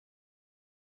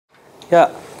Yeah,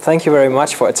 thank you very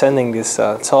much for attending this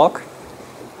talk.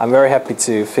 I'm very happy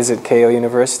to visit Keio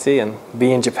University and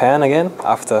be in Japan again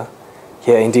after,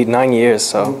 yeah, indeed 9 years.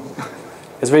 So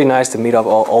it's really nice to meet up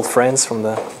all old friends from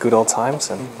the good old times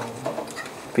and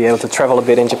be able to travel a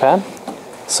bit in Japan.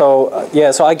 So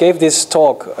yeah, so I gave this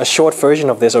talk, a short version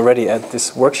of this already at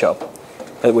this workshop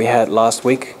that we had last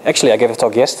week. Actually, I gave a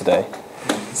talk yesterday,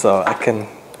 so I can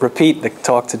repeat the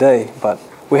talk today, but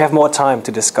we have more time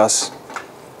to discuss.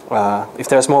 If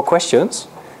there's more questions,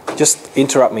 just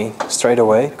interrupt me straight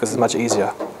away because it's much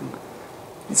easier.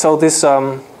 So this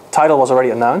title was already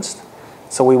announced.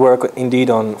 So we work indeed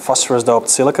on phosphorus-doped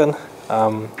silicon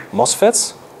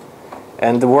MOSFETs.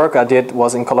 And the work I did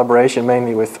was in collaboration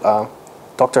mainly with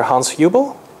Dr.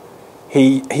 H.Willems.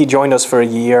 He joined us for a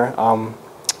year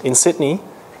in Sydney,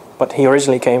 but he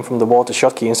originally came from the Walter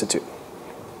Schottky Institute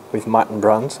with Martin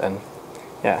Brandt. And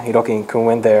yeah, Hiroki and Kun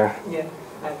went there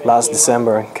last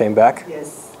December and came back.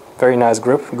 Yes. Very nice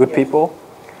group, good people.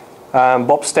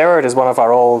 Bob Sterrett is one of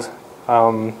our old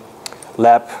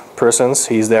lab persons.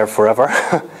 He's there forever.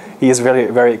 He is very,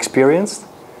 very experienced.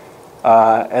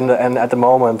 And at the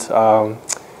moment,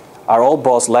 our old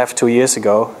boss left 2 years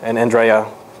ago, and Andrea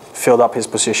filled up his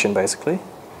position, basically.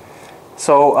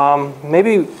 So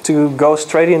maybe to go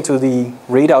straight into the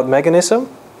readout mechanism,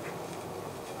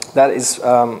 that is,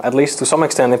 at least to some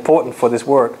extent, important for this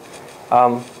work.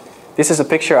 This is a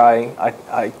picture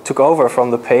I took over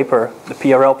from the paper, the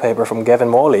PRL paper from Gavin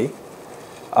Morley,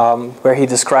 where he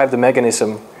described the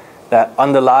mechanism that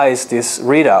underlies this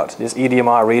readout, this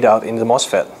EDMR readout in the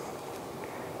MOSFET.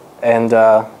 And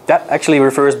that actually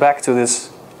refers back to this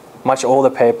much older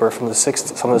paper from the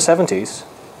 70s,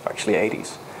 actually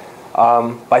 80s,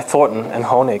 by Thornton and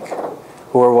Honig,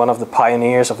 who were one of the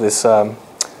pioneers of this,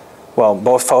 well,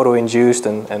 both photo-induced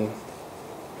and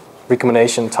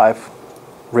recombination type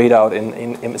readout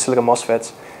in silicon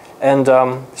MOSFETs. And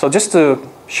so just to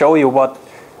show you what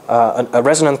a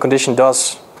resonant condition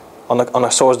does on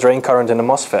a source drain current in a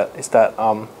MOSFET is that,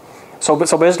 so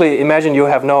basically imagine you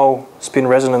have no spin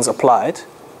resonance applied.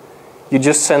 You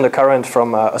just send a current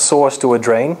from a source to a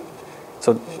drain.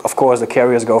 So of course the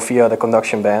carriers go via the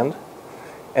conduction band.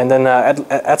 And then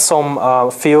at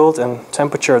some field and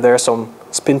temperature there's some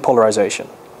spin polarization,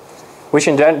 which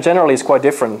generally is quite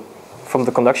different from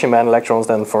the conduction band electrons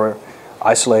than for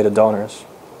isolated donors.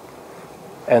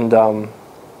 And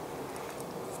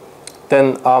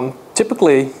then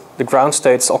typically the ground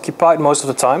state is occupied most of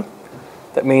the time.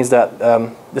 That means that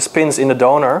the spins in the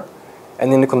donor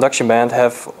and in the conduction band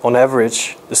have on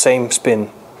average the same spin.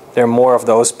 There are more of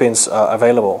those spins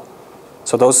available.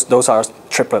 So those are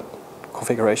triplet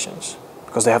configurations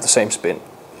because they have the same spin.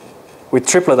 With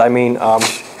triplet I mean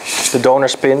the donor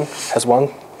spin has one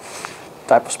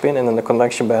type of spin and then the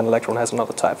conduction band electron has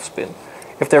another type of spin.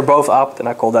 If they're both up, then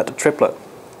I call that the triplet.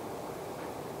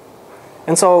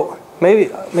 And so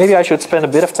maybe I should spend a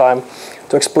bit of time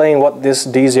to explain what this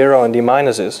D0 and D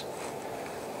minus is.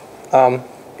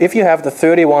 If you have the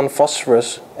 31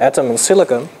 phosphorus atom in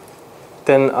silicon,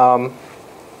 then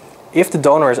if the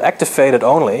donor is activated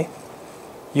only,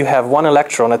 you have one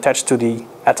electron attached to the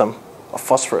atom of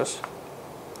phosphorus.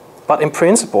 But in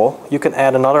principle, you can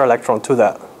add another electron to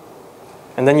that.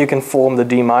 And then you can form the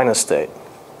D minus state,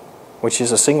 which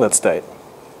is a singlet state.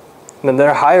 And then there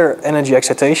are higher energy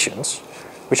excitations,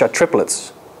 which are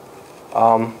triplets.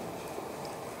 But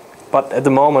at the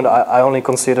moment, I only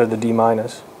consider the D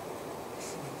minus.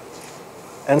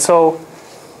 And so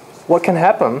what can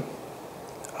happen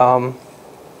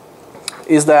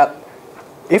is that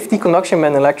if the conduction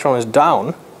band electron is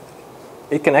down,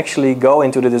 it can actually go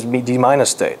into this D minus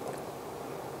state.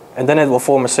 And then it will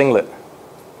form a singlet.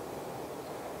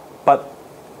 But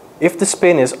if the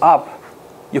spin is up,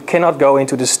 you cannot go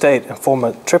into this state and form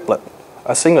a triplet,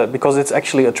 a singlet, because it's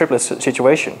actually a triplet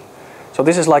situation. So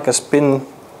this is like a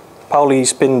Pauli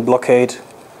spin blockade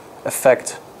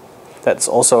effect that's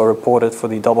also reported for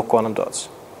the double quantum dots.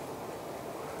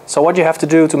 So what you have to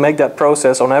do to make that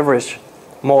process on average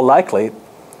more likely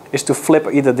is to flip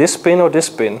either this spin or this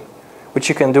spin, which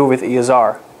you can do with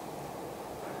ESR.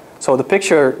 So the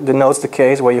picture denotes the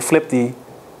case where you flip the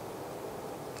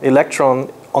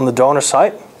electron on the donor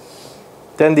side,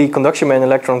 then the conduction band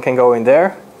electron can go in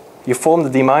there, you form the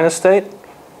D minus state,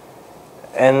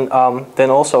 and then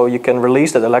also you can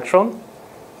release that electron,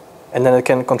 and then it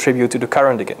can contribute to the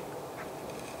current again.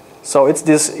 So it's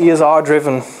this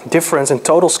ESR-driven difference in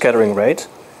total scattering rate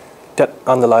that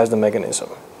underlies the mechanism.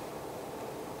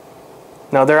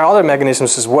 Now there are other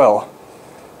mechanisms as well,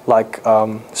 like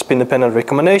spin-dependent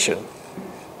recombination,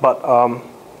 but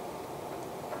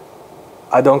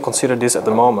I don't consider this at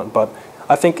the moment, but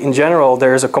I think in general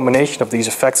there is a combination of these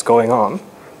effects going on.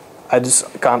 I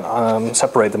just can't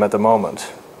separate them at the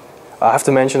moment. I have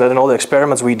to mention that in all the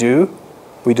experiments we do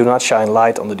not shine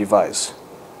light on the device.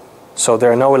 So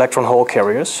there are no electron hole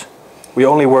carriers. We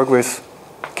only work with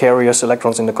carriers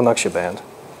electrons in the conduction band.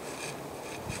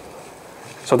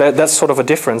 So that's sort of a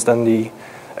difference than the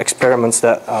experiments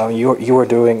that you are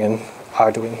doing and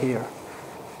are doing here.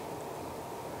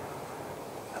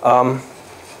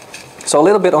 So a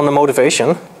little bit on the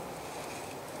motivation,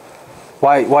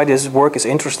 why this work is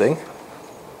interesting.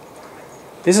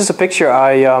 This is a picture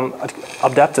I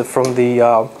adapted from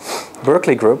the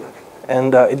Berkeley group,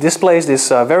 and it displays this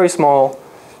very small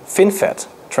FinFET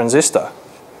transistor.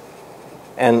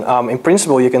 And in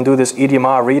principle you can do this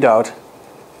EDMR readout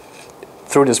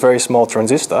through this very small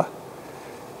transistor.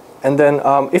 And then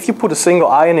if you put a single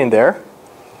ion in there,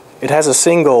 it has a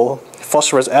single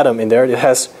phosphorus atom in there. It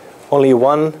has only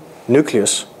one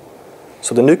nucleus.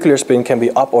 So the nuclear spin can be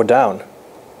up or down.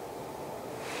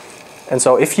 And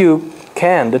so if you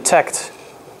can detect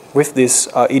with this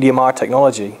EDMR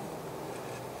technology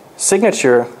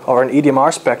signature or an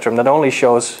EDMR spectrum that only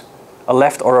shows a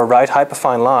left or a right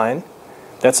hyperfine line,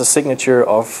 that's a signature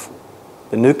of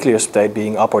the nuclear state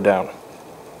being up or down.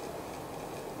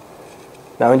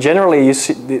 Now, generally, you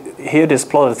see here this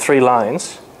plotted 3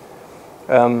 lines.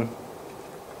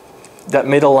 That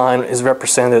middle line is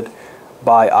represented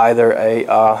by either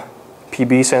a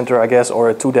PB center, I guess, or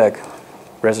a 2-DEC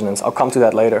resonance. I'll come to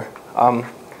that later.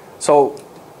 So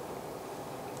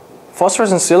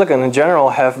phosphorus and silicon in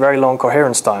general have very long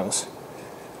coherence times.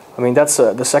 I mean, that's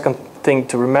the second thing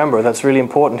to remember that's really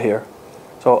important here.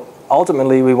 So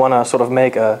ultimately, we want to sort of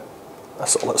make a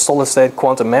solid-state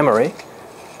quantum memory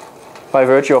by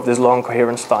virtue of these long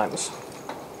coherence times.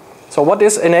 So what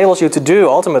this enables you to do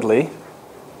ultimately,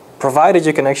 provided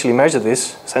you can actually measure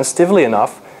this sensitively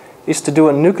enough, is to do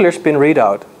a nuclear spin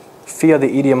readout via the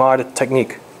EDMR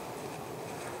technique.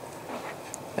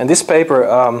 And this paper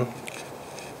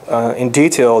in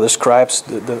detail describes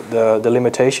the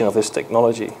limitation of this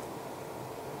technology.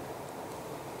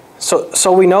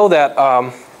 So we know that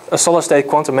a solid-state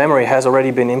quantum memory has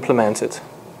already been implemented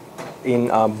in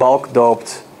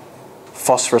bulk-doped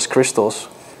phosphorus crystals.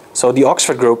 So the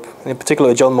Oxford group, in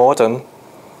particular John Morton,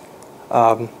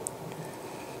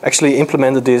 actually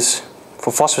implemented this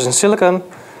for phosphorus and silicon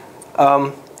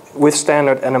with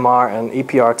standard NMR and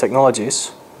EPR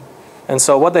technologies. And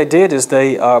so what they did is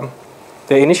they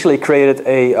initially created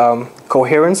a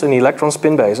coherence in the electron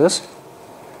spin basis,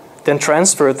 then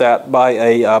transferred that by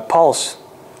a pulse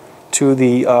to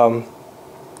the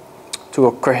to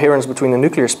a coherence between the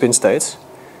nuclear spin states,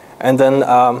 and then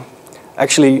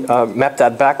actually mapped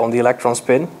that back on the electron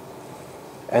spin.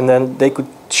 And then they could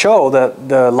show that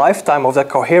the lifetime of that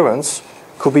coherence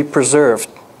could be preserved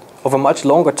over much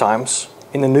longer times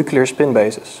in the nuclear spin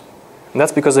basis. And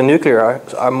that's because the nuclear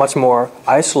are much more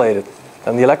isolated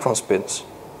than the electron spins.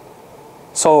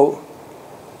 So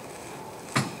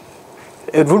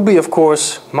it would be, of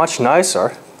course, much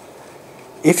nicer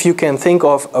if you can think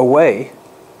of a way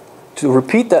to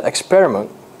repeat that experiment,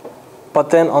 but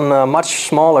then on a much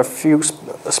smaller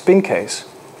spin case.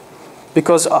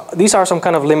 Because these are some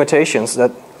kind of limitations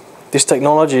that this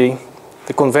technology,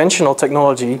 the conventional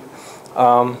technology,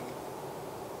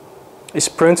 is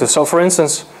prone to. So for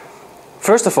instance,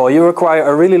 first of all, you require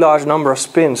a really large number of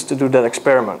spins to do that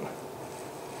experiment.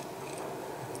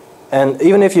 And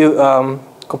even if you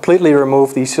completely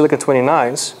remove the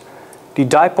silicon-29s, the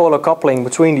dipolar coupling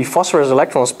between the phosphorus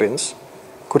electron spins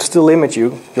could still limit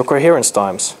your coherence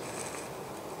times.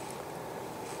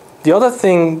 The other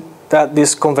thing that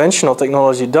this conventional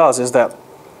technology does is that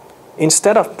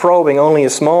instead of probing only a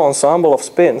small ensemble of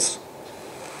spins,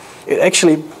 it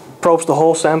actually probes the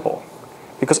whole sample.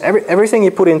 Because everything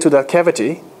you put into that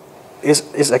cavity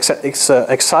is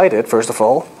excited, first of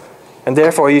all, and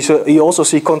therefore you also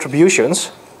see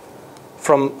contributions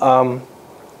from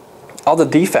other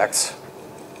defects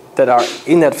that are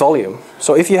in that volume.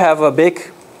 So if you have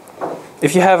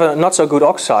a not so good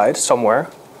oxide somewhere,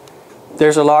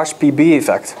 there's a large PB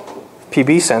effect,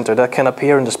 PB center that can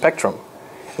appear in the spectrum.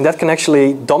 And that can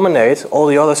actually dominate all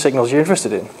the other signals you're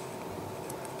interested in.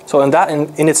 So and that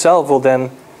in itself will then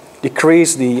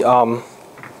decrease the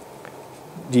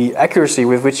accuracy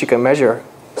with which you can measure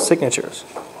signatures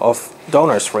of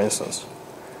donors, for instance.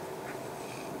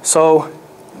 So,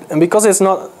 and because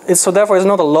therefore it's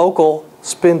not a local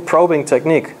spin probing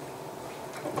technique.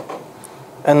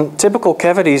 And typical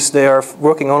cavities, they are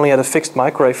working only at a fixed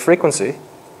microwave frequency,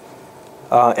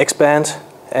 X-band,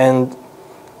 and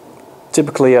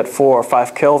typically at 4 or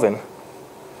 5 Kelvin.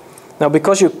 Now,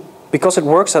 because you because it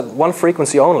works at one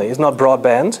frequency only, it's not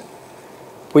broadband,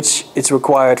 which it's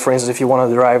required, for instance, if you want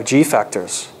to derive G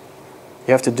factors.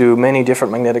 You have to do many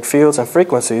different magnetic fields and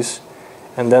frequencies,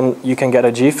 and then you can get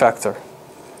a G factor.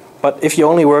 But if you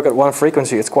only work at one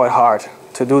frequency, it's quite hard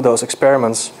to do those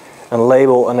experiments and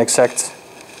label an exact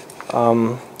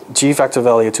G factor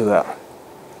value to that.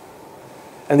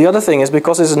 And the other thing is,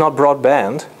 because this is not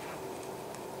broadband,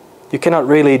 you cannot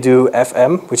really do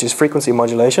FM, which is frequency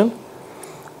modulation,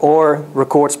 or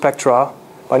record spectra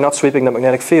by not sweeping the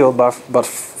magnetic field, but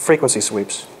frequency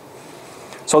sweeps.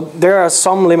 So there are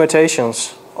some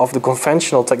limitations of the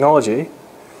conventional technology,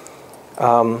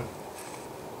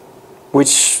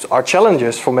 which are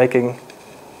challenges for making,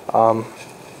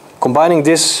 combining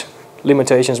these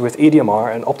limitations with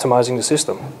EDMR and optimizing the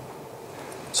system.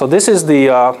 So this is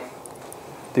the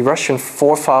Russian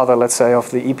forefather, let's say,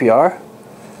 of the EPR.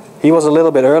 He was a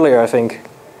little bit earlier, I think,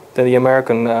 than the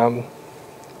American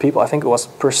people. I think it was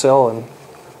Purcell and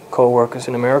co-workers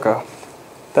in America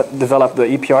that developed the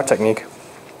EPR technique.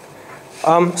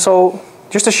 So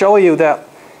just to show you that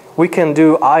we can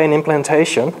do ion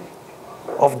implantation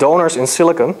of donors in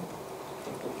silicon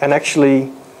and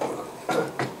actually...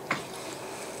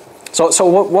 So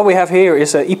what we have here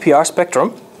is an EPR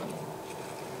spectrum.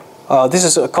 This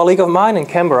is a colleague of mine in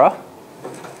Canberra,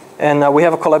 and we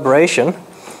have a collaboration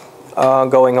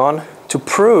going on to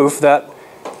prove that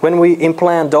when we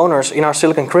implant donors in our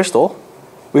silicon crystal,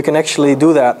 we can actually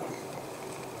do that,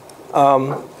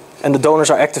 and the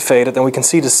donors are activated, and we can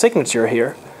see the signature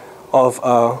here of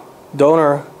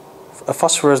a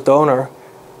phosphorus donor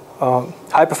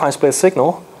hyperfine split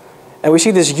signal, and we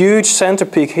see this huge center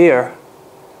peak here.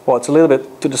 Well, it's a little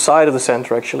bit to the side of the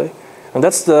center actually, and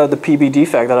that's the PB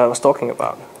defect that I was talking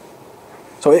about.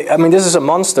 So I mean, this is a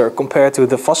monster compared to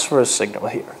the phosphorus signal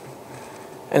here.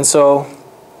 And so,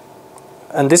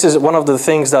 and this is one of the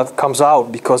things that comes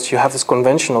out because you have this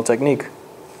conventional technique.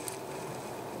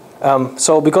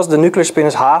 So because the nuclear spin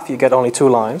is half, you get only 2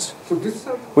 lines. So this,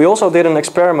 we also did an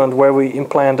experiment where we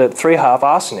implanted 3/2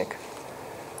 arsenic.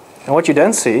 And what you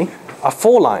then see are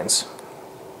 4 lines.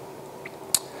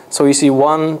 So you see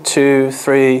 1, 2,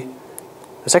 3.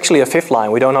 There's actually a 5th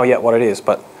line. We don't know yet what it is,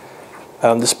 but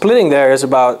the splitting there is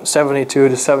about 72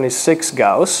 to 76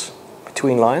 Gauss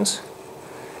between lines.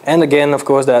 And again, of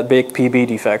course, that big PB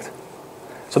defect.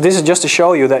 So this is just to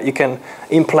show you that you can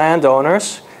implant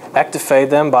donors, activate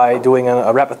them by doing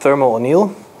a rapid thermal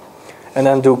anneal, and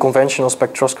then do conventional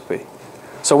spectroscopy.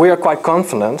 So we are quite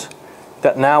confident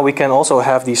that now we can also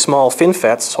have these small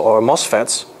FinFETs or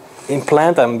MOSFETs,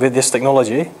 implant them with this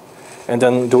technology, and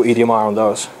then do EDMR on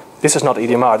those. This is not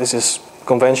EDMR, this is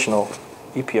conventional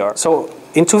EPR. So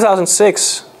in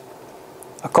 2006,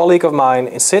 a colleague of mine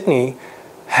in Sydney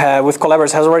with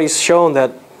collaborators has already shown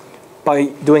that by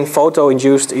doing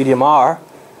photo-induced EDMR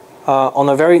on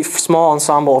a very small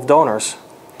ensemble of donors,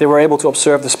 they were able to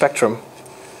observe the spectrum.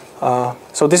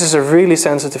 So this is a really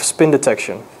sensitive spin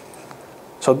detection.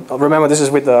 So remember, this is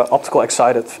with the optical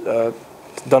excited,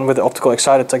 done with the optical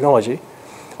excited technology.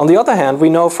 On the other hand, we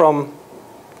know from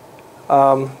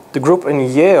the group in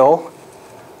Yale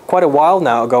quite a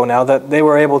while ago now that they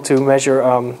were able to measure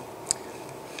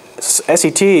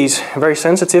SETs very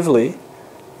sensitively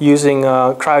using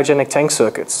cryogenic tank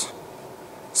circuits.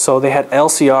 So they had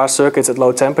LCR circuits at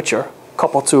low temperature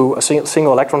coupled to a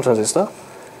single electron transistor,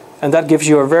 and that gives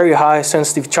you a very high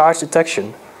sensitive charge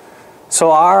detection.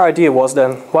 So our idea was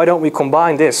then, why don't we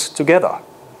combine this together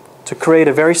to create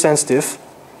a very sensitive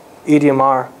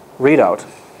EDMR readout?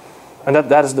 And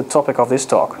that is the topic of this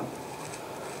talk.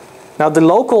 Now the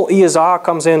local ESR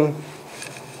comes in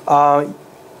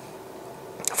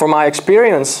from my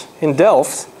experience in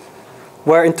Delft,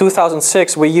 where in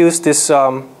 2006 we used this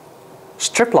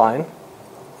strip line.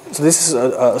 So this is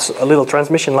a little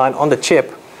transmission line on the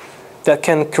chip that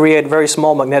can create very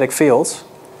small magnetic fields,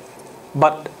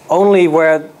 but only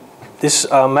where this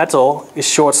metal is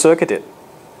short-circuited.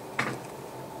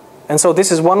 And so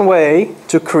this is one way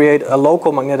to create a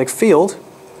local magnetic field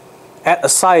at a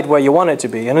site where you want it to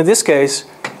be. And in this case,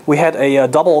 we had a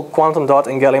double quantum dot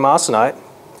in gallium arsenide,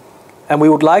 and we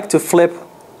would like to flip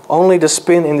only the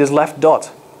spin in this left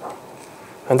dot.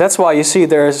 And that's why you see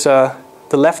there's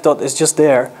the left dot is just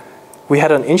there. We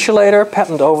had an insulator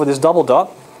patterned over this double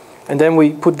dot, and then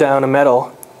we put down a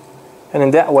metal, and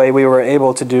in that way we were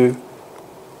able to do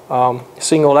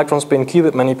single electron spin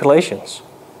qubit manipulations.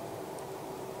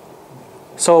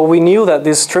 So we knew that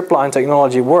this strip line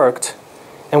technology worked,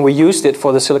 and we used it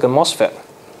for the silicon MOSFET.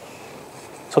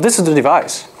 So this is the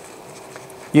device.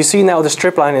 You see now the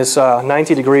strip line is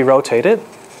 90-degree rotated.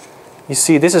 You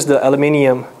see this is the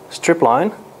aluminium strip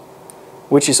line,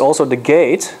 which is also the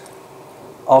gate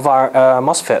of our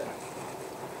MOSFET.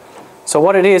 So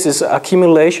what it is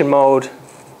accumulation mode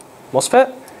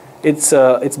MOSFET.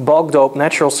 It's bulk doped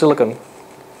natural silicon,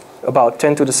 about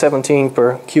 10 to the 17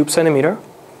 per cube centimeter.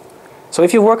 So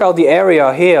if you work out the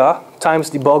area here times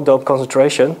the bulk doped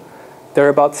concentration, there are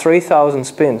about 3,000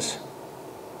 spins.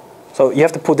 So you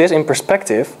have to put this in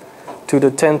perspective to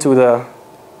the 10 to the,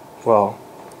 well,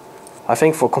 I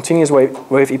think for continuous wave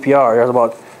EPR, there's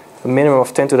about a minimum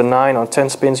of 10 to the 9 or 10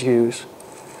 spins you use.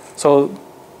 So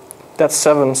that's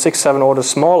 6, 7 orders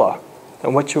smaller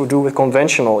than what you do with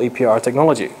conventional EPR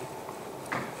technology.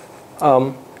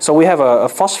 So we have a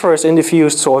phosphorus in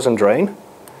diffused source and drain.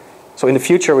 So in the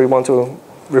future we want to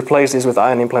replace this with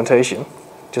ion implantation,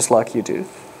 just like you do.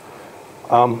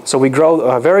 So we grow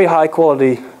a very high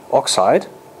quality oxide.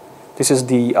 This is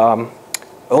the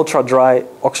ultra dry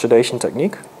oxidation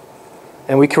technique.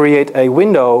 And we create a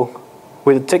window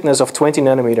with a thickness of 20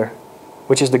 nanometer,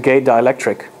 which is the gate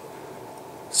dielectric.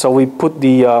 So we put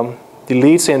the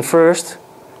leads in first,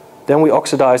 then we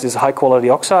oxidize this high quality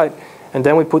oxide, and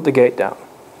then we put the gate down.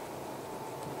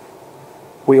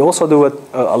 We also do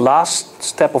a last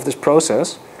step of this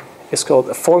process. It's called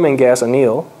a forming gas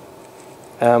anneal,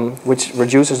 which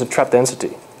reduces the trap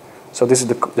density. So this is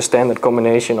the standard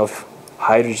combination of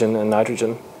hydrogen and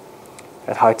nitrogen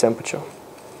at high temperature.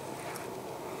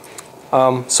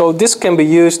 So this can be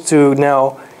used to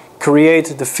now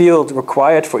create the field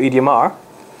required for EDMR.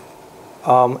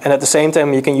 And at the same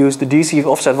time you can use the DC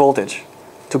offset voltage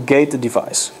to gate the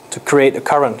device, to create a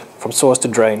current from source to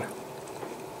drain.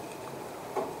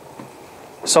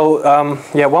 So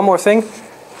yeah, one more thing.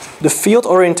 The field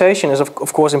orientation is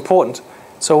of course important.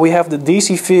 So we have the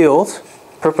DC field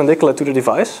perpendicular to the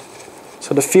device.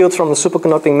 So the field from the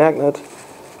superconducting magnet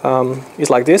is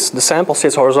like this. The sample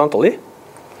sits horizontally.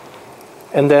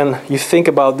 And then you think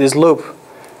about this loop.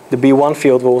 The B1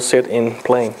 field will sit in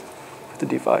plane with the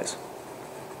device.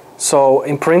 So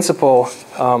in principle,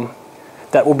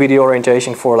 that will be the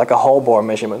orientation for like a Hall bore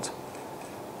measurement,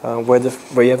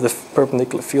 where you have the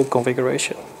perpendicular field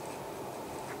configuration.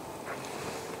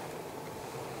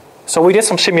 So we did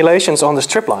some simulations on the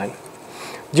strip line,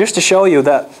 just to show you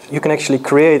that you can actually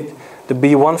create the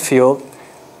B1 field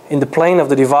in the plane of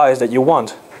the device that you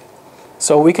want.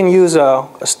 So we can use a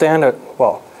standard,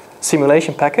 well,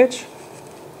 simulation package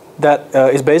that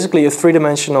is basically a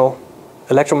three-dimensional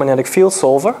electromagnetic field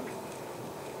solver.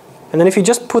 And then if you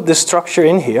just put this structure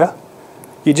in here,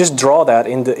 you just draw that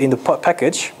in the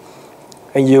package,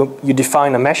 and you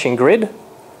define a meshing grid,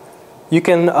 you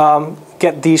can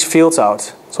get these fields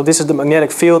out. So this is the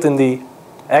magnetic field in the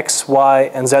X,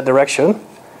 Y, and Z direction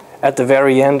at the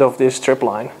very end of this strip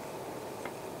line.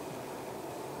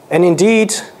 And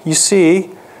indeed, you see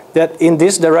that in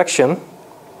this direction,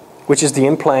 which is the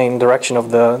in-plane direction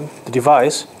of the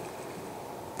device,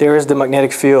 there is the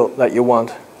magnetic field that you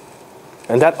want.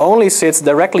 And that only sits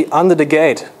directly under the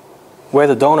gate where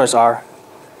the donors are.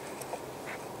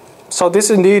 So this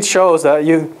indeed shows that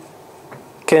you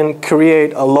can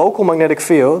create a local magnetic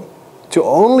field to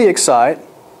only excite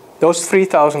those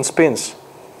 3,000 spins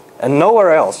and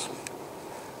nowhere else,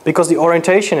 because the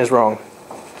orientation is wrong.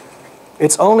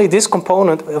 It's only this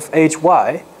component of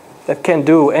HY that can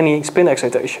do any spin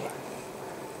excitation.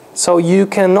 So you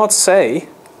cannot say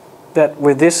that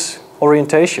with this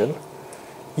orientation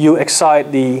you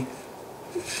excite the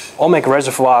ohmic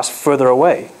reservoirs further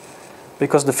away,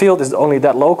 because the field is only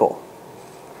that local.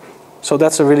 So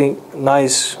that's a really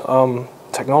nice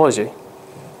technology.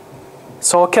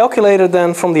 So I calculated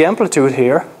then from the amplitude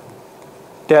here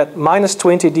that minus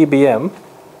 20 dBm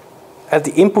at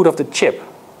the input of the chip,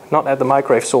 not at the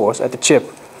microwave source, at the chip,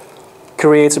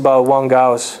 creates about 1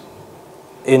 Gauss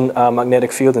in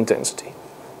magnetic field intensity.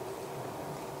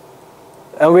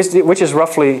 And which is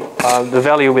roughly the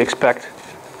value we expect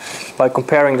by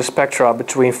comparing the spectra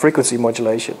between frequency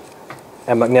modulation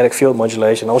and magnetic field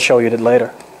modulation. I'll show you that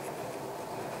later.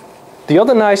 The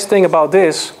other nice thing about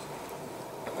this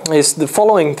is the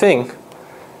following thing,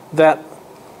 that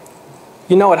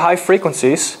you know at high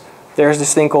frequencies there's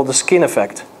this thing called the skin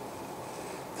effect.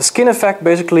 The skin effect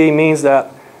basically means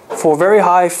that for very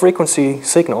high frequency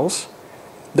signals,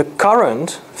 the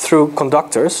current through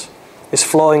conductors is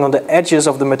flowing on the edges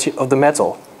of the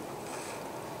metal.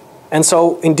 And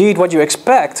so indeed what you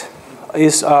expect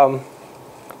is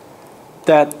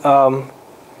that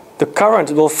the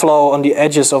current will flow on the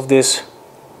edges of this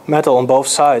metal on both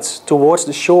sides towards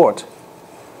the short.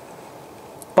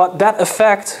 But that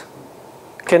effect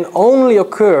can only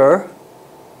occur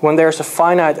when there's a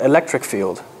finite electric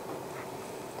field.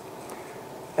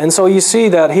 And so you see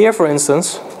that here, for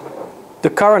instance, the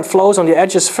current flows on the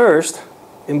edges first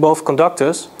in both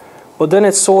conductors, but then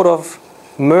it sort of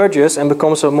merges and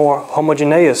becomes a more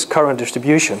homogeneous current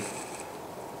distribution.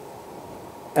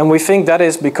 And we think that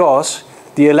is because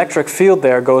the electric field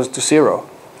there goes to zero.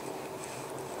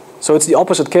 So it's the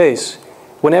opposite case.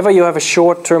 Whenever you have a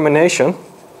short termination,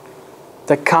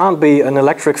 there can't be an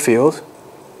electric field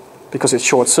because it's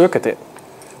short-circuited.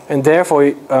 And therefore,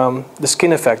 the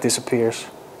skin effect disappears.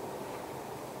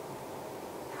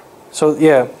 So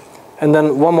yeah, and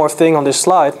then one more thing on this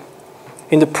slide.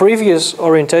 In the previous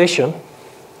orientation,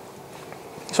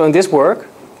 so in this work,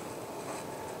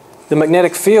 the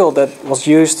magnetic field that was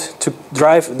used to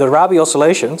drive the Rabi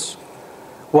oscillations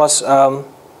was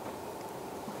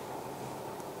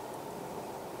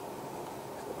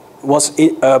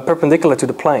perpendicular to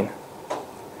the plane.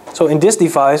 So in this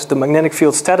device, the magnetic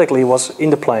field statically was in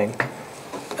the plane.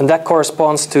 And that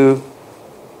corresponds to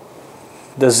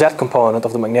the Z component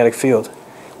of the magnetic field.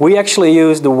 We actually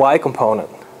use the Y component.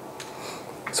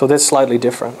 So that's slightly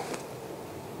different.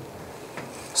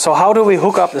 So how do we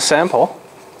hook up the sample?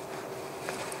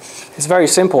 It's very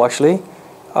simple, actually.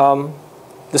 The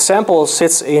sample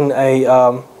sits in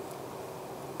a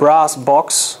brass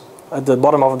box at the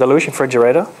bottom of a dilution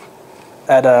refrigerator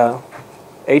at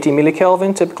 80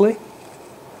 millikelvin typically.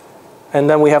 And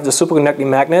then we have the superconducting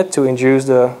magnet to induce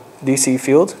the DC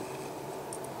field.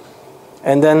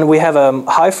 And then we have a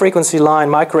high frequency line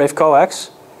microwave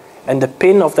coax, and the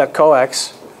pin of that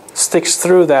coax sticks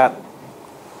through that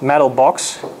metal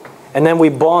box, and then we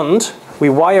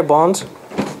wire bond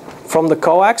from the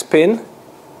coax pin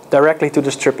directly to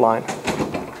the strip line.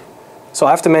 So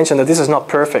I have to mention that this is not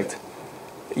perfect.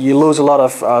 You lose a lot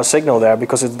of signal there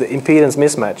because it's the impedance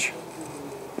mismatch.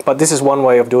 But this is one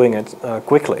way of doing it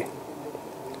quickly.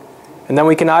 And then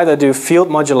we can either do field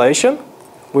modulation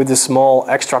with the small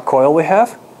extra coil we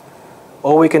have,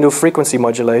 or we can do frequency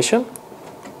modulation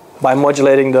by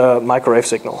modulating the microwave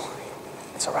signal.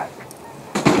 It's all right.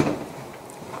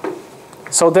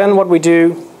 So then what we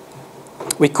do,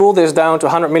 we cool this down to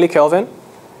 100 millikelvin,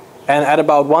 and at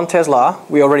about 1 Tesla,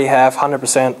 we already have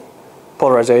 100%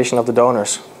 polarization of the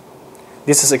donors.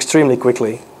 This is extremely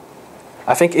quickly.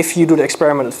 I think if you do the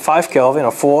experiment at 5 Kelvin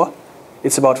or 4,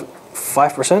 it's about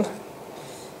 5%.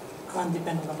 Can't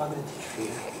depend on the magnetic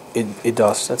field. It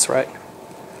does, that's right.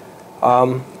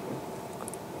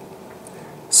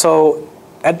 So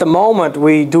at the moment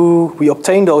we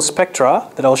obtain those spectra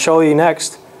that I'll show you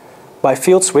next by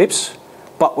field sweeps,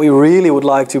 but we really would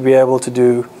like to be able to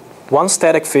do one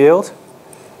static field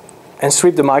and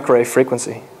sweep the microwave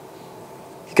frequency.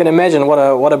 You can imagine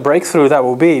what a breakthrough that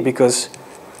will be, because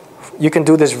you can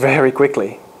do this very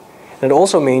quickly. And it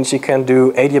also means you can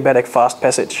do adiabatic fast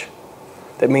passage.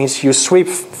 That means you sweep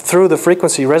through the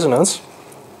frequency resonance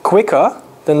quicker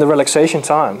than the relaxation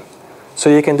time. So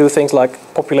you can do things like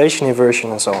population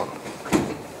inversion and so on.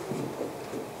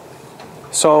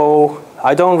 So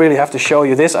I don't really have to show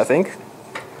you this, I think.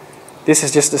 This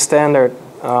is just the standard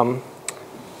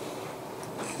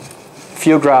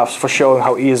field graphs for showing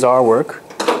how ESR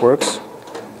works.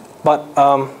 But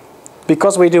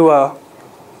because we do a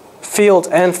field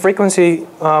and frequency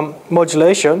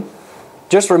modulation,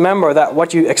 just remember that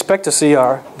what you expect to see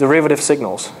are derivative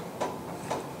signals,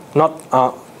 not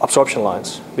absorption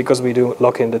lines, because we do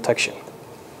lock-in detection.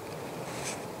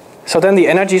 So then the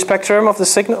energy spectrum of the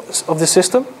signals of the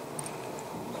system.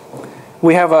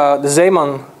 We have the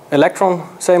Zeeman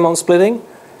electron-Zeeman splitting.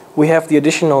 We have the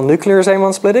additional nuclear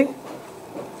Zeeman splitting.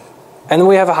 And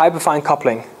we have a hyperfine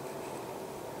coupling.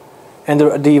 And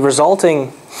the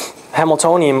resulting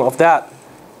Hamiltonian of that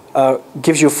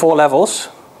gives you 4 levels,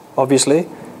 obviously,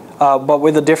 but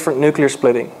with a different nuclear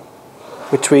splitting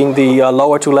between the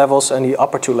lower 2 levels and the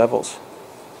upper 2 levels.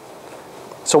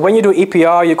 So when you do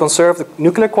EPR, you conserve the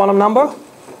nuclear quantum number.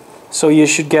 So you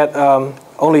should get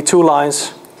only 2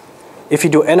 lines. If you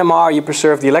do NMR, you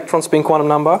preserve the electron spin quantum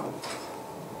number,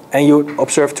 and you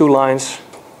observe 2 lines,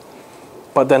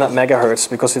 but then at megahertz,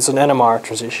 because it's an NMR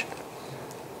transition.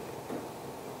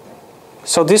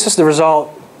 So this is the result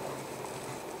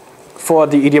for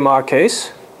the EDMR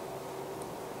case.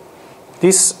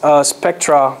 These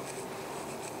spectra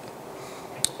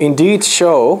indeed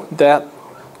show that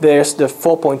there's the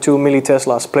 4.2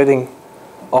 millitesla splitting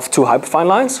of 2 hyperfine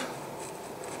lines.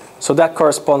 So that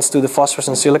corresponds to the phosphorus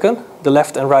and silicon, the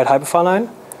left and right hyperfine line.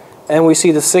 And we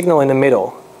see the signal in the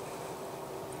middle.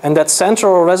 And that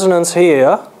central resonance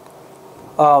here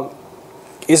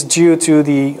is due to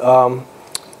the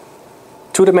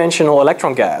 2-dimensional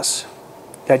electron gas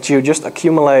that you just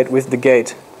accumulate with the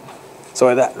gate.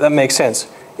 So that makes sense.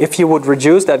 If you would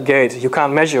reduce that gate, you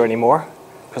can't measure anymore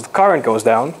because the current goes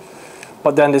down,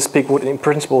 but then this peak would in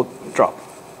principle drop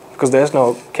because there's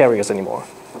no carriers anymore.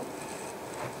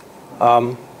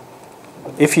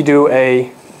 If you do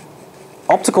a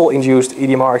optical induced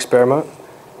EDMR experiment,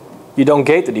 you don't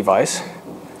gate the device,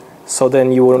 so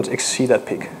then you wouldn't see that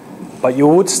peak. But you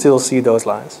would still see those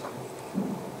lines.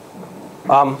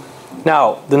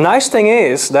 Now, the nice thing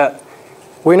is that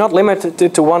we're not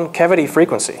limited to one cavity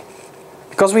frequency.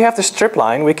 Because we have this strip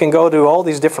line, we can go to all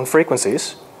these different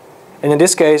frequencies. And in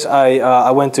this case,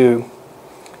 I went to,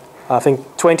 I think,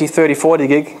 20, 30, 40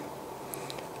 gig,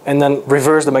 and then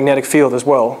reverse the magnetic field as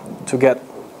well to get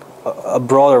a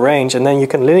broader range. And then you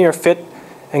can linear fit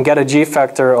and get a G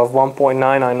factor of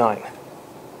 1.999.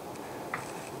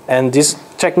 And this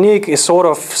technique is sort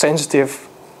of sensitive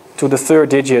to the third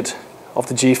digit of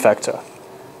the G factor.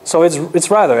 So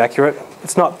it's rather accurate.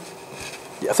 It's not,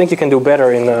 I think you can do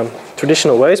better in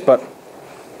traditional ways,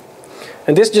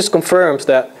 and this just confirms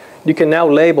that you can now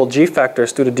label G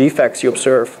factors to the defects you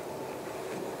observe.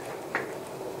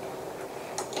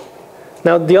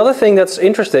 Now the other thing that's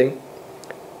interesting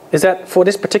is that for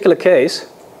this particular case,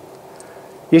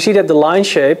 you see that the line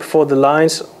shape for the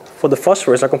lines for the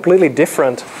phosphorus are completely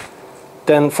different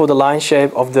than for the line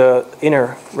shape of the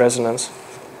inner resonance.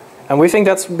 And we think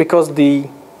that's because the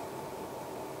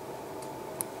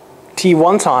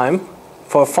T1 time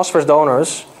for phosphorus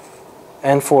donors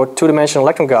and for two-dimensional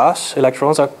electron gas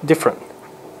electrons are different.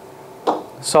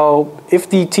 So if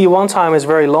the T1 time is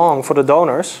very long for the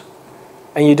donors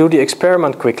and you do the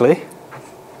experiment quickly,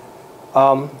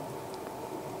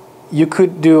 you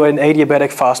could do an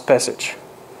adiabatic fast passage.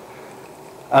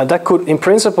 That could in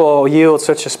principle yield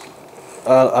such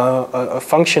a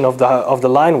function of the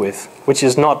line width, which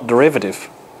is not derivative.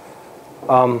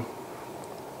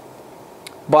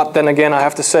 But then again, I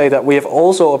have to say that we have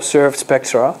also observed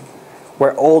spectra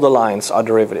where all the lines are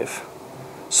derivative.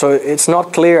 So it's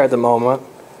not clear at the moment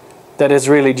that it's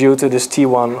really due to this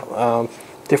T1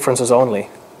 differences only.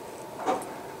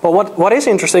 But what is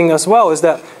interesting as well is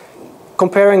that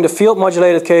comparing the field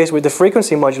modulated case with the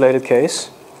frequency modulated case,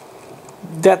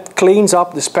 that cleans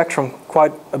up the spectrum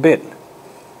quite a bit.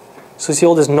 So you see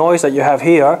all this noise that you have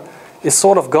here is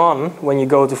sort of gone when you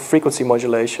go to frequency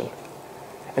modulation.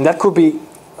 And that could be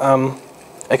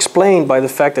explained by the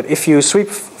fact that if you sweep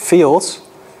fields,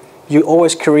 you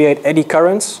always create eddy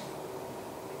currents,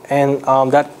 and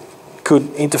that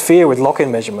could interfere with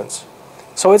lock-in measurements.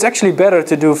 So it's actually better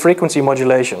to do frequency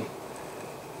modulation.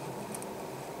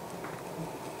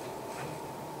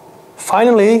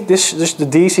 Finally, this is the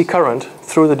DC current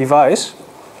through the device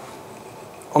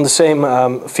on the same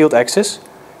field axis.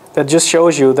 That just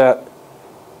shows you that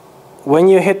when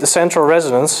you hit the central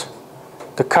resonance,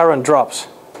 the current drops.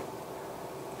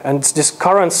 And it's this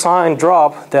current sign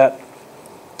drop that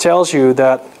tells you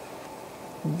that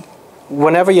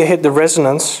whenever you hit the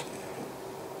resonance,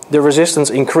 the resistance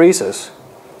increases.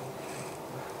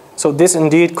 So this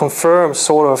indeed confirms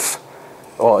sort of,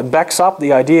 or it backs up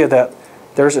the idea that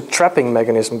there's a trapping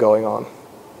mechanism going on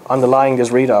underlying this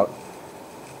readout,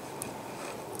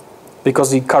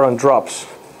 because the current drops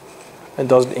and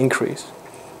doesn't increase.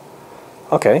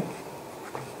 Okay,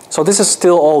 so this is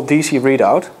still all DC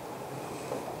readout.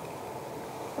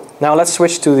 Now let's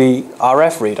switch to the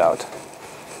RF readout.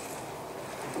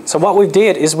 So what we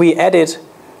did is we added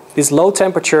this low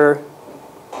temperature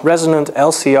resonant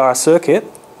LCR circuit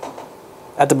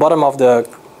at the bottom of the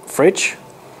fridge,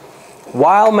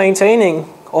 while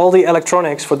maintaining all the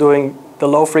electronics for doing the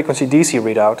low frequency DC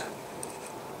readout.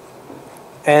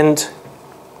 And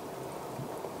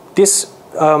this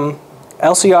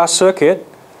LCR circuit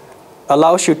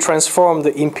allows you to transform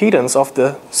the impedance of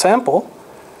the sample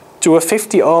to a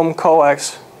 50 ohm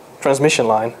coax transmission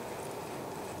line.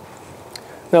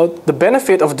 Now the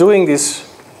benefit of doing this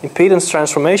impedance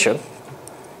transformation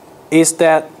is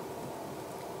that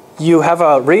you have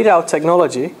a readout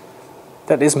technology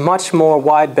that is much more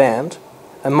wideband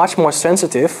and much more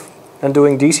sensitive than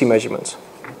doing DC measurements.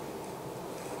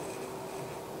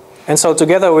 And so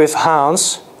together with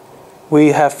Hans, we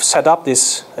have set up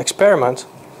this experiment,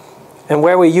 and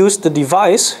where we used the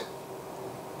device,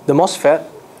 the MOSFET,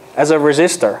 as a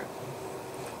resistor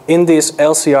in this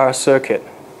LCR circuit.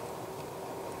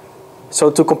 So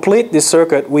to complete this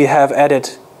circuit, we have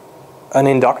added an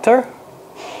inductor,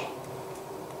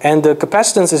 and the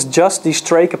capacitance is just the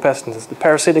stray capacitance, the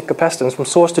parasitic capacitance from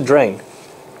source to drain.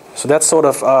 So that's sort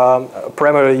of a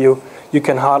parameter you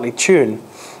can hardly tune.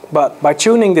 But by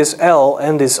tuning this L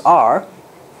and this R,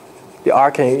 the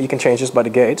R you can change just by the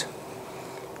gate,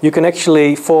 you can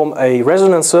actually form a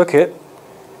resonance circuit.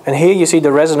 And here you see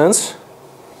the resonance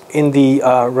in the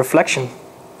reflection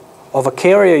of a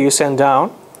carrier you send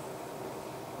down.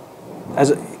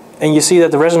 And you see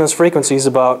that the resonance frequency is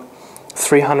about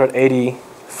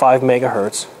 385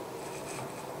 megahertz.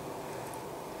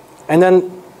 And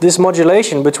then this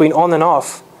modulation between on and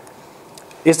off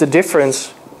is the difference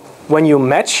when you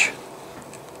match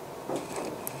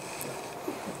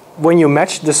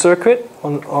the circuit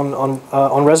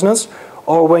on resonance,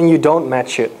 or when you don't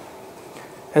match it.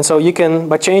 And so you can,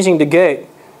 by changing the gate,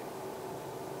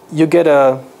 you get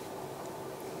a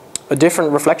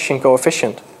different reflection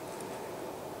coefficient.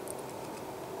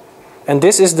 And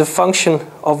this is the function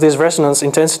of this resonance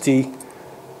intensity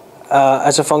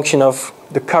as a function of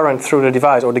the current through the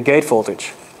device, or the gate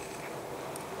voltage.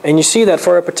 And you see that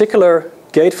for a particular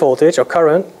gate voltage or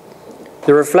current,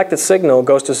 the reflected signal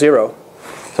goes to 0.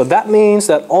 So that means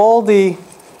that all the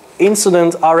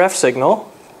incident RF signal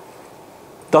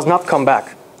does not come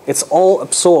back. It's all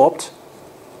absorbed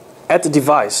at the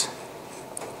device,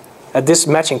 at this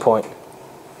matching point.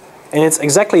 And it's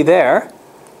exactly there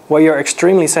where you're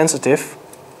extremely sensitive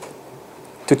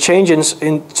to changes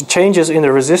in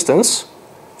the resistance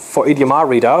for EDMR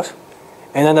readout,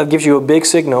 and then that gives you a big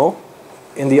signal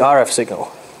in the RF signal.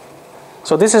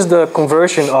 So this is the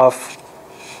conversion of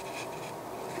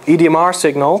EDMR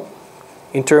signal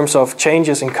in terms of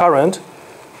changes in current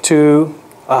to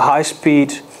a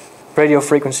high-speed radio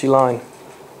frequency line.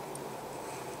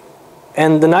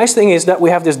 And the nice thing is that we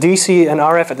have this DC and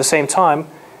RF at the same time,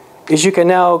 is you can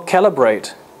now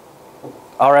calibrate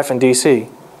RF and DC.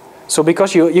 So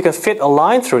because you can fit a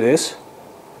line through this,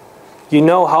 you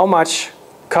know how much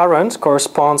current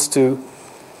corresponds to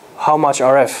how much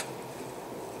RF.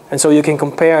 And so you can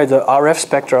compare the RF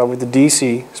spectra with the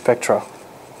DC spectra.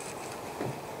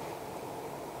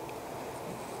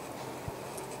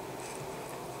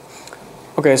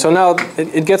 Okay, so now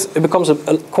it becomes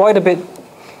quite a bit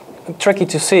tricky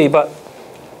to see, but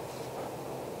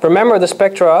remember the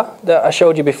spectra that I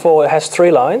showed you before, it has 3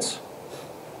 lines.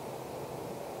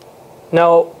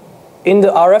 Now, in the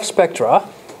RF spectra,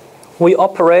 we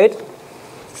operate,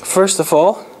 first of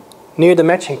all, near the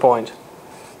matching point.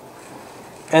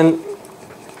 And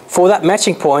for that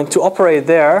matching point, to operate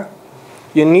there,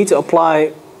 you need to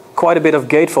apply quite a bit of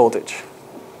gate voltage.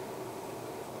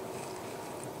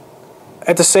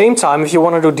 At the same time, if you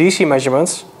want to do DC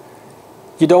measurements,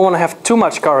 you don't want to have too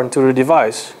much current to the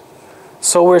device.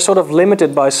 So we're sort of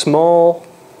limited by small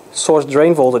source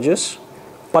drain voltages,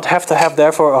 but have to have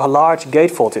therefore a large gate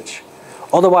voltage.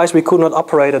 Otherwise we could not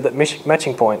operate at that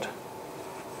matching point.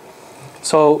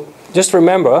 So just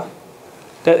remember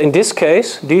that in this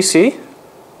case, DC,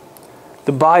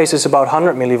 the bias is about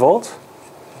 100 millivolts,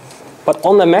 but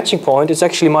on the matching point it's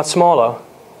actually much smaller.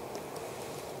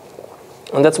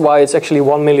 And that's why it's actually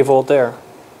 1 millivolt there.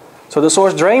 So the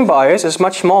source drain bias is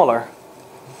much smaller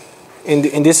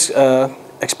in this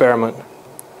experiment,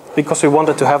 because we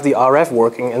wanted to have the RF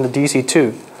working and the DC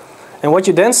too. And what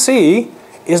you then see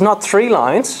is not 3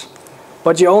 lines,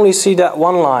 but you only see that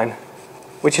 1 line,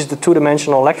 which is the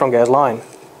 2-dimensional electron gas line.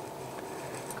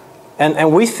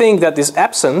 And we think that this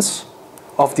absence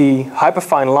of the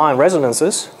hyperfine line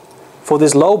resonances for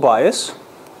this low bias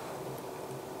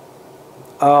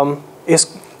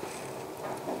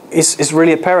is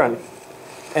really apparent.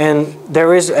 And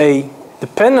there is a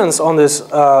dependence on this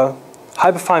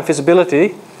hyperfine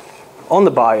visibility on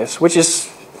the bias, which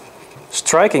is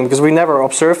striking because we never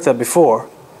observed that before.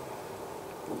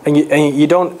 And you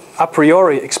don't a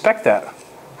priori expect that.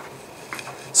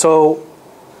 So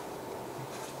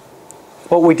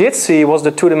what we did see was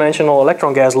the 2-dimensional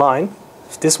electron gas line,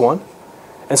 this one.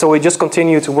 And so we just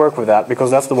continue to work with that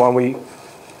because that's the one we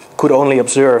could only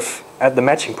observe at the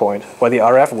matching point where the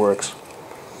RF works.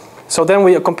 So then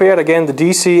we compared again the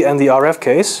DC and the RF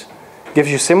case. Gives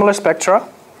you similar spectra.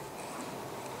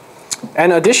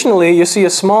 And additionally, you see a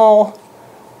small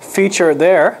feature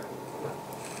there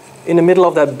in the middle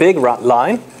of that big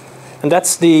line, and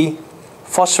that's the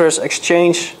phosphorus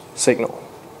exchange signal.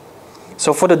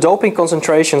 So for the doping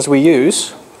concentrations we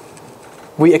use,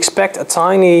 we expect a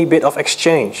tiny bit of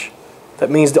exchange. That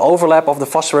means the overlap of the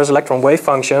phosphorus electron wave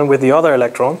function with the other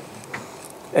electron,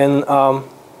 and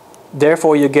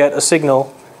therefore you get a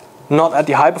signal not at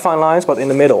the hyperfine lines but in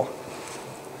the middle.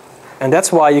 And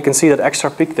that's why you can see that extra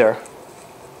peak there.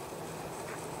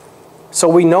 So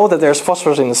we know that there's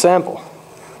phosphorus in the sample,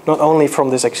 not only from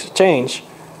this exchange,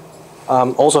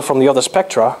 also from the other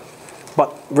spectra,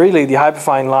 but really the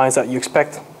hyperfine lines that you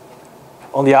expect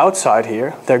on the outside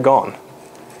here, they're gone.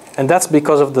 And that's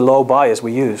because of the low bias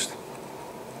we used.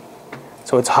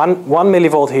 So it's 1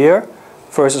 millivolt here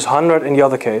versus 100 in the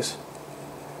other case.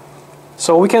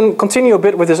 So we can continue a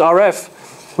bit with this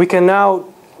RF. We can now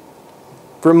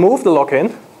remove the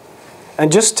lock-in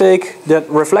and just take that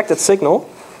reflected signal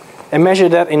and measure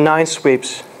that in 9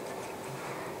 sweeps.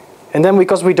 And then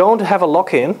because we don't have a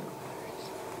lock-in,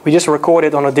 we just record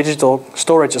it on a digital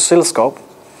storage oscilloscope,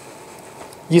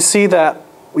 you see that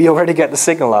we already get the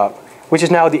signal out, which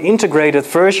is now the integrated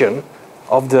version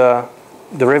of the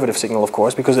derivative signal, of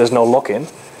course, because there's no lock-in.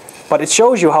 But it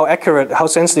shows you how accurate, how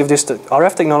sensitive this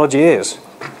RF technology is.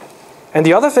 And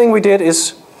the other thing we did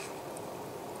is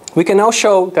we can now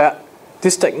show that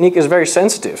this technique is very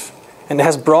sensitive and it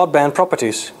has broadband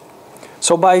properties.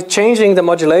 So by changing the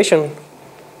modulation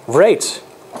rate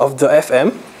of the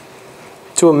FM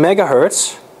to a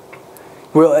megahertz,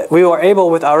 we were able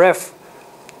with RF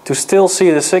to still see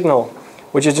the signal,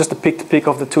 which is just the peak-to-peak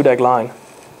of the 2-DAC line.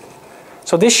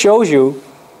 So this shows you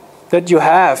that you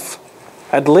have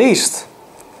at least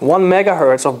 1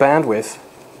 megahertz of bandwidth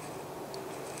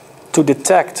to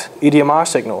detect EDMR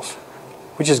signals,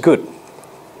 which is good.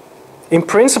 In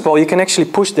principle, you can actually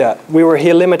push that. We were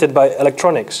here limited by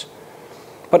electronics.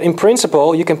 But in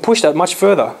principle, you can push that much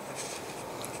further.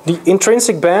 The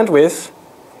intrinsic bandwidth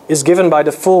is given by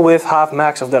the full width half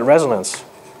max of that resonance,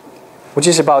 which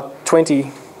is about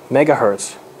 20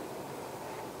 megahertz.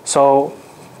 So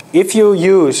if you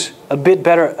use a bit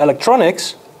better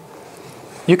electronics,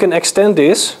 you can extend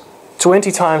this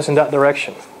 20 times in that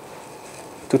direction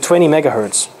to 20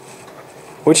 megahertz,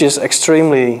 which is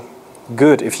extremely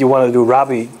good if you want to do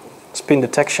Rabi spin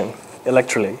detection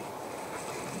electrically.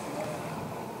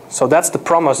 So that's the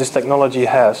promise this technology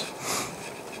has.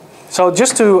 So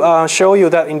just to show you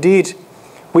that indeed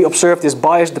we observed this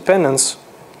bias dependence,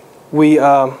 we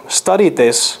studied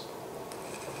this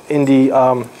in the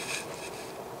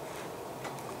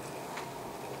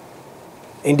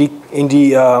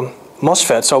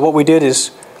MOSFET. So what we did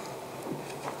is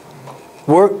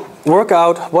work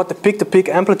out what the peak-to-peak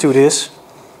amplitude is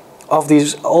of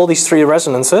all these three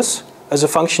resonances as a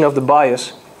function of the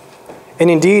bias. And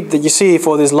indeed, that you see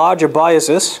for these larger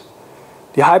biases,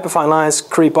 the hyperfine lines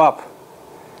creep up,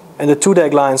 and the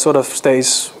 2-DAC line sort of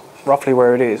stays roughly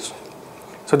where it is.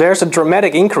 So there's a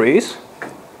dramatic increase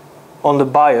on the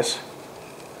bias,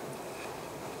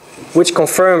 which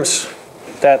confirms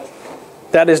that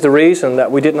that is the reason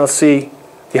that we did not see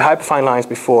the hyperfine lines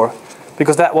before,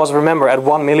 because that was, remember, at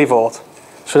 1 millivolt.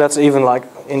 So that's even like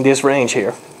in this range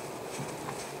here.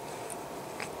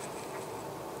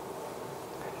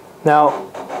 Now,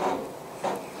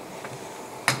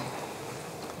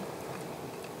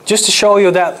 just to show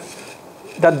you that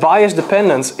bias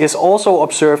dependence is also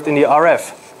observed in the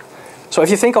RF. So if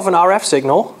you think of an RF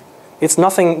signal, it's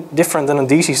nothing different than a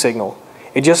DC signal.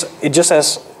 It just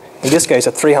has, in this case,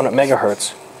 at 300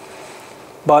 megahertz.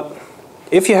 But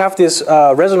if you have this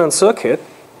resonant circuit,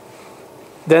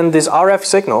 then this RF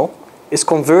signal is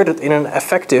converted in an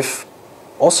effective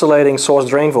oscillating source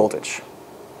drain voltage.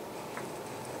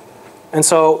 And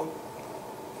so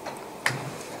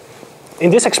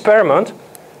in this experiment,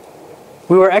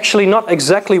 we were actually not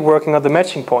exactly working at the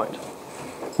matching point.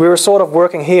 We were sort of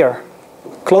working here,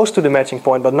 close to the matching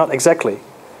point, but not exactly.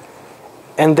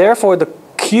 And therefore, the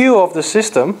Q of the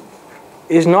system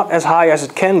is not as high as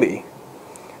it can be,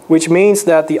 which means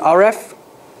that the RF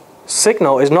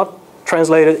signal is not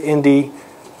translated in the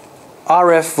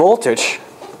RF voltage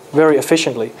very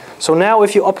efficiently. So now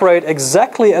if you operate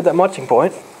exactly at that matching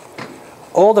point,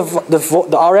 all the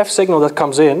RF signal that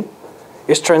comes in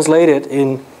is translated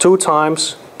in 2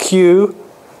 times Q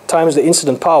times the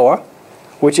incident power,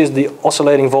 which is the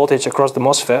oscillating voltage across the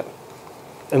MOSFET.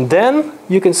 And then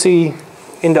you can see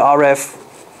in the RF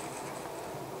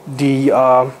the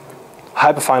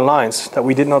hyperfine lines that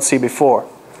we did not see before.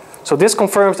 So this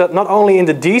confirms that not only in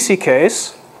the DC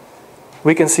case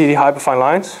we can see the hyperfine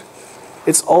lines,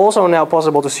 it's also now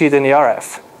possible to see it in the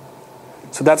RF.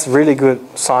 So that's a really good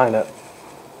sign that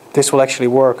this will actually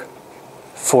work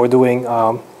for doing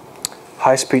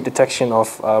high-speed detection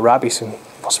of rabies in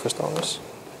phosphorus donors.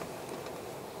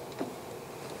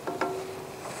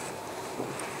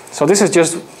 So this is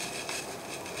just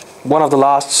one of the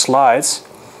last slides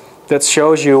that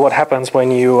shows you what happens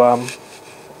when you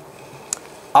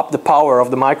up the power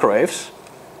of the microwaves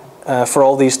for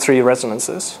all these 3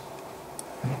 resonances.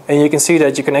 And you can see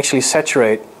that you can actually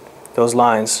saturate those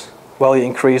lines while you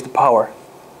increase the power.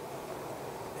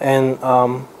 And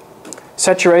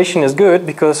saturation is good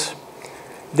because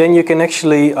then you can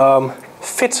actually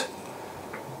fit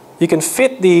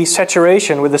the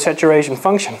saturation with the saturation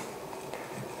function.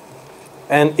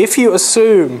 And if you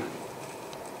assume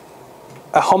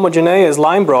a homogeneous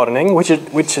line broadening, which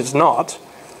it's not,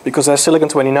 because there's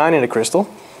silicon-29 in the crystal,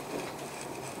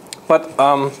 but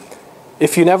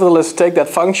if you nevertheless take that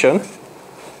function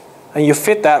and you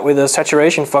fit that with a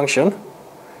saturation function,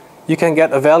 you can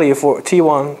get a value for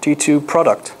T1, T2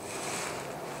 product,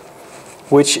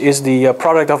 which is the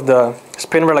product of the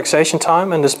spin relaxation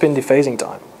time and the spin dephasing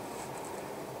time.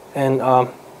 And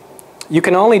you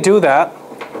can only do that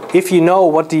if you know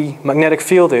what the magnetic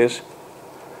field is.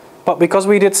 But because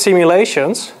we did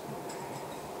simulations,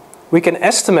 we can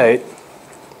estimate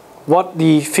what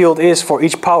the field is for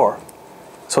each power.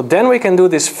 So then we can do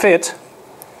this fit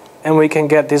and we can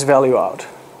get this value out.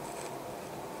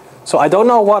 So I don't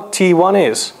know what T1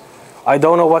 is. I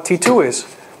don't know what T2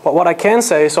 is. But what I can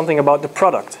say is something about the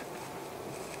product.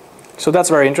 So that's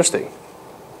very interesting.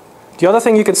 The other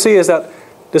thing you can see is that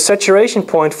the saturation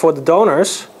point for the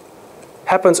donors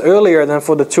happens earlier than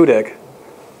for the 2DEG,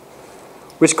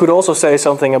 which could also say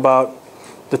something about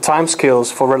the time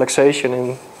scales for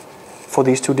relaxation for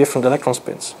these two different electron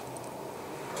spins.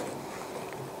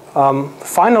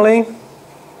 Finally,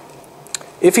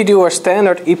 if you do a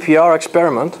standard EPR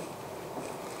experiment,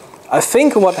 I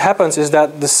think what happens is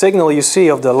that the signal you see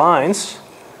of the lines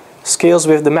scales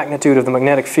with the magnitude of the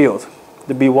magnetic field,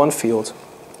 the B1 field.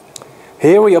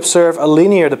 Here we observe a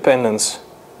linear dependence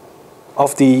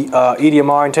of the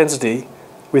EDMR intensity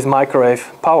with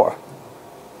microwave power.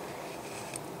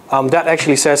 That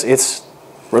actually says it's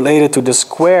related to the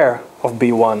square of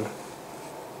B1.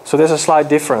 So there's a slight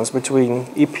difference between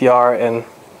EPR and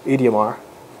EDMR.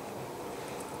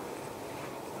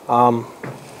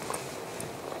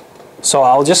 So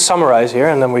I'll just summarize here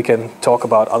and then we can talk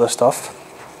about other stuff,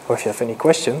 or if you have any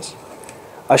questions.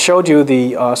 I showed you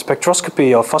the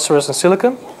spectroscopy of phosphorescent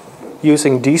silicon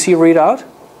using DC readout.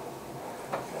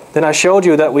 Then I showed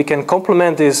you that we can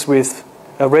complement this with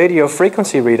a radio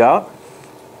frequency readout.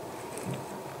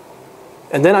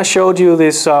 And then I showed you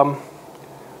this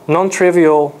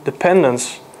non-trivial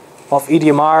dependence of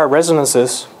EDMR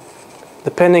resonances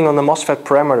depending on the MOSFET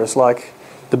parameters like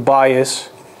the bias,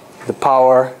 the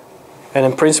power, and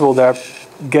in principle there are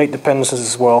gate dependencies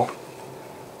as well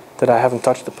that I haven't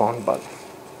touched upon. But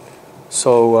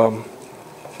so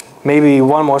maybe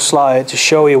one more slide to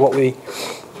show you what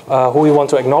who we want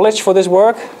to acknowledge for this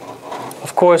work.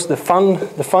 Of course, the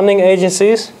funding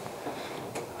agencies,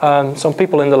 some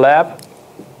people in the lab,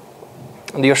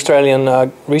 the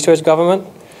Australian research government,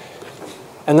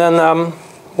 and then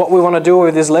what we want to do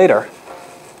with this later.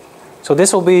 So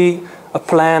this will be a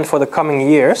plan for the coming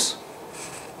years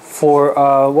for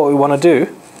what we want to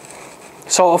do.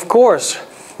 So of course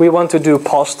we want to do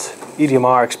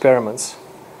post-EDMR experiments.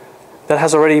 That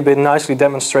has already been nicely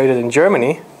demonstrated in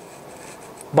Germany,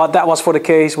 but that was for the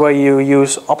case where you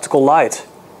use optical light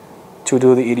to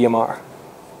do the EDMR.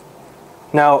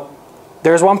 Now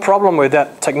there's one problem with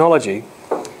that technology,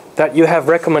 that you have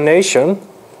recombination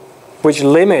which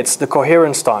limits the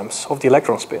coherence times of the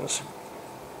electron spins.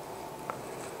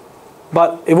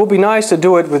 But it would be nice to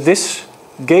do it with this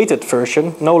gated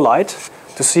version, no light,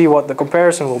 to see what the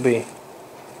comparison will be.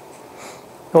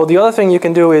 Well, the other thing you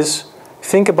can do is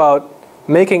think about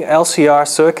making LCR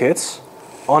circuits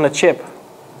on a chip.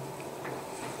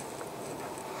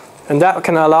 And that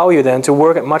can allow you then to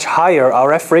work at much higher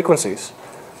RF frequencies.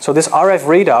 So this RF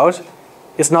readout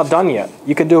is not done yet.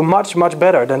 You can do much, much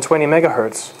better than 20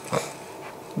 megahertz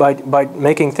by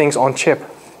making things on chip,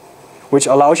 which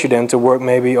allows you then to work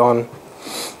maybe on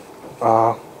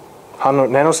 100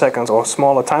 nanoseconds or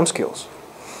smaller timescales.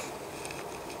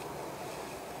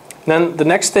 Then the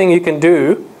next thing you can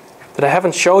do that I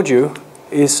haven't showed you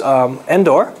is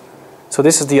ENDOR. So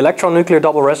this is the electron-nuclear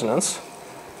double resonance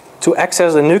to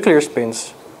access the nuclear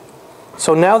spins.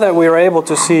 So now that we are able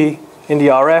to see in the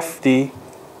RF the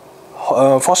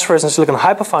phosphorescent silicon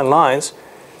hyperfine lines,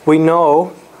 we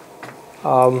know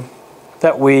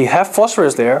that we have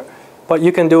phosphorus there, but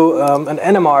you can do an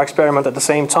NMR experiment at the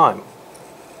same time.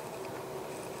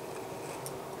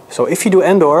 So if you do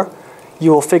ENDOR,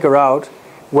 you will figure out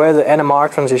where the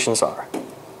NMR transitions are.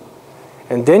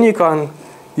 And then you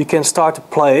can start to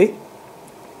play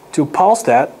to pulse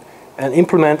that and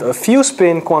implement a few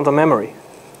spin quantum memory.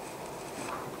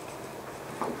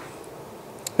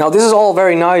 Now this is all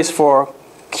very nice for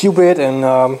qubit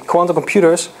and quantum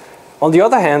computers. On the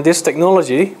other hand, this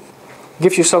technology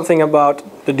gives you something about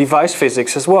the device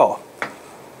physics as well.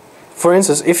 For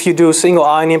instance, if you do single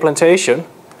ion implantation,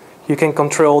 you can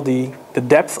control the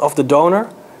depth of the donor,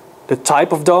 the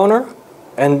type of donor,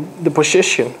 and the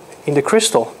position in the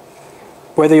crystal.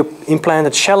 Whether you implant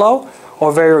it shallow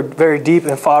or very, very deep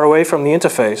and far away from the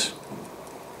interface.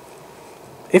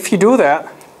 If you do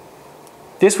that,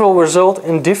 this will result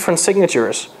in different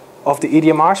signatures of the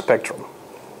EDMR spectrum.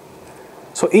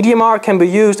 So EDMR can be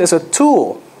used as a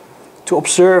tool to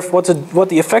observe what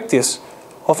the effect is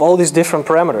of all these different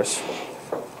parameters.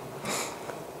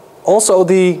 Also,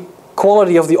 the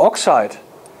quality of the oxide,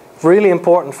 really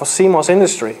important for CMOS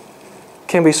industry,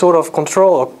 can be sort of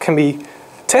controlled or can be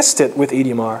tested with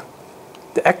EDMR.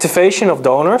 The activation of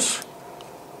donors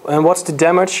and what's the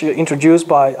damage introduced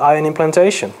by ion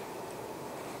implantation.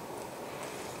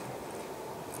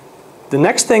 The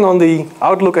next thing on the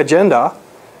Outlook agenda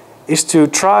is to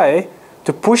try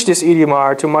to push this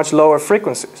EDMR to much lower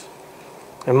frequencies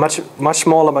and much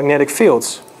smaller magnetic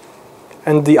fields.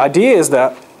 And the idea is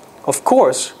that, of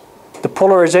course, the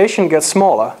polarization gets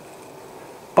smaller,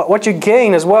 but what you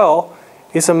gain as well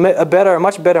is a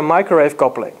much better microwave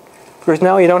coupling, because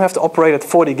now you don't have to operate at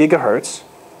 40 gigahertz,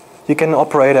 you can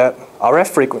operate at RF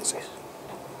frequencies.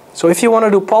 So if you want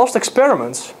to do pulsed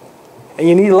experiments and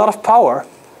you need a lot of power,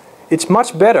 it's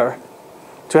much better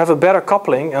to have a better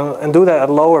coupling and do that at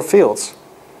lower fields,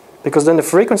 because then the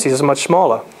frequencies is much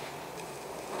smaller.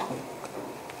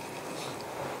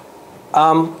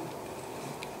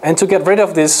 And to get rid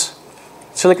of this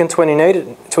silicon 29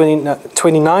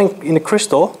 in the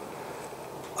crystal,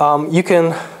 you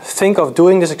can think of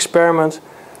doing this experiment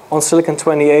on silicon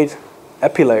 28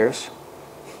 epi layers.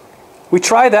 We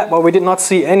tried that, but we did not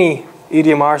see any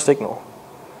EDMR signal.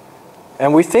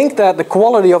 And we think that the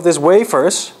quality of these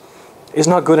wafers is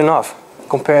not good enough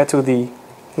compared to the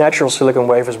natural silicon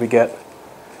wafers we get.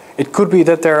 It could be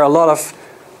that there are a lot of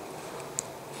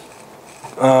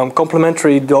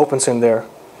complementary dopants in there,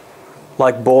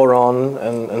 like boron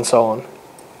and so on.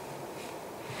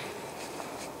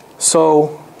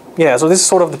 So yeah, so this is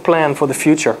sort of the plan for the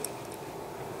future.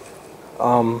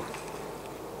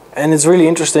 And it's really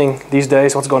interesting these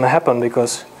days what's going to happen,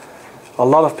 because a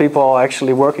lot of people are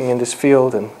actually working in this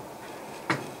field and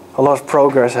a lot of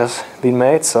progress has been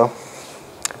made. So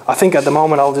I think at the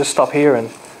moment I'll just stop here and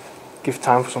give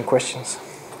time for some questions.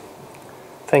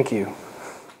 Thank you.